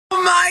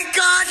my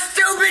God,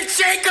 stupid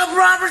Jacob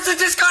Robertson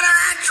just got a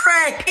hat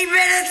trick. 8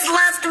 minutes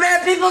left,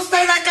 man. People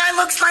say that guy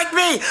looks like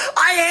me.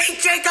 I hate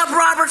Jacob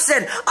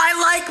Robertson. I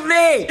like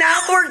me. Now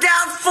we're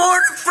down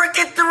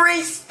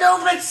 4-3.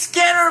 Stupid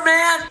Skinner,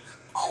 man.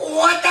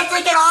 What? That's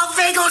like an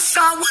off-angle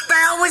shot. What the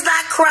hell was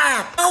that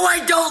crap? Oh,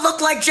 I don't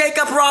look like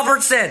Jacob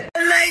Robertson.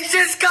 And they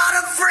just got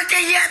a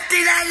freaking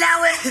empty that.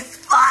 Now it's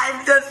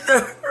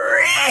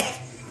 5-3.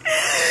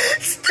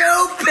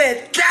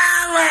 Stupid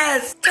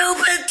Dallas!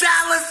 Stupid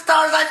Dallas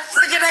Stars! I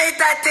freaking hate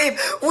that team!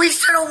 We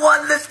should have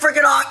won this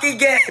freaking hockey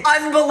game!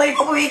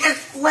 Unbelievable! We just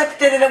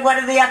flipped it and it went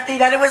in the empty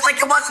net. It was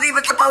like it wasn't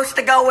even supposed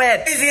to go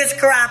in. Easiest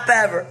crap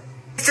ever.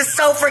 It's just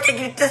so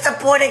freaking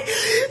disappointing.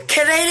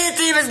 Canadian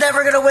team is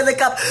never going to win the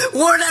cup.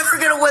 We're never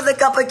going to win the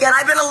cup again.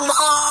 I've been a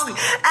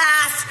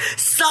long-ass,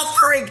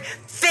 suffering,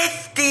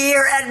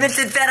 50-year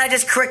Edmonton fan. I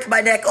just cricked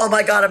my neck. Oh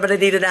my God, I'm going to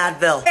need an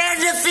Advil.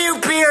 And a few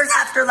beers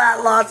after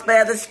that loss,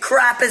 man. This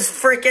crap is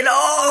freaking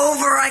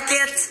over. I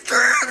can't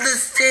stand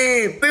this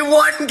team. We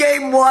won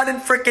game 1 in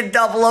freaking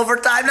double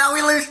overtime. Now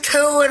we lose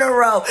 2 in a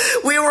row.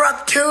 We were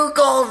up 2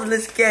 goals in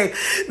this game.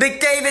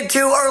 McDavid 2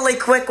 early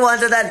quick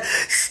ones, and then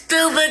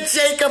stupid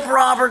Jacob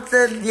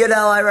Robertson. You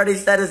know, I already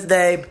said his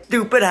name.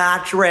 Stupid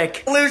hat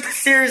trick. Lose the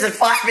series in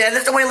 5, man.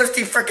 This Oilers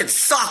team freaking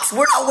sucks.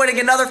 We're not winning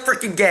another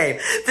freaking game.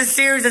 This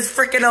series is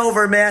freaking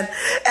over, man.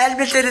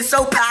 Edmonton is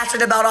so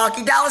passionate about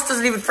hockey. Dallas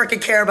doesn't even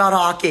freaking care about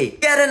hockey.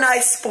 Get a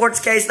nice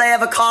sports case. They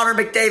have a Connor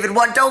McDavid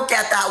one. Don't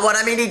get that one.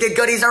 I mean, he did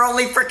good. He's our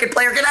only freaking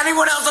player. Can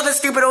anyone else on the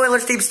stupid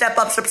Oilers team step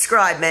up?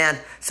 Subscribe, man.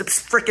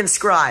 Freaking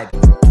scribe.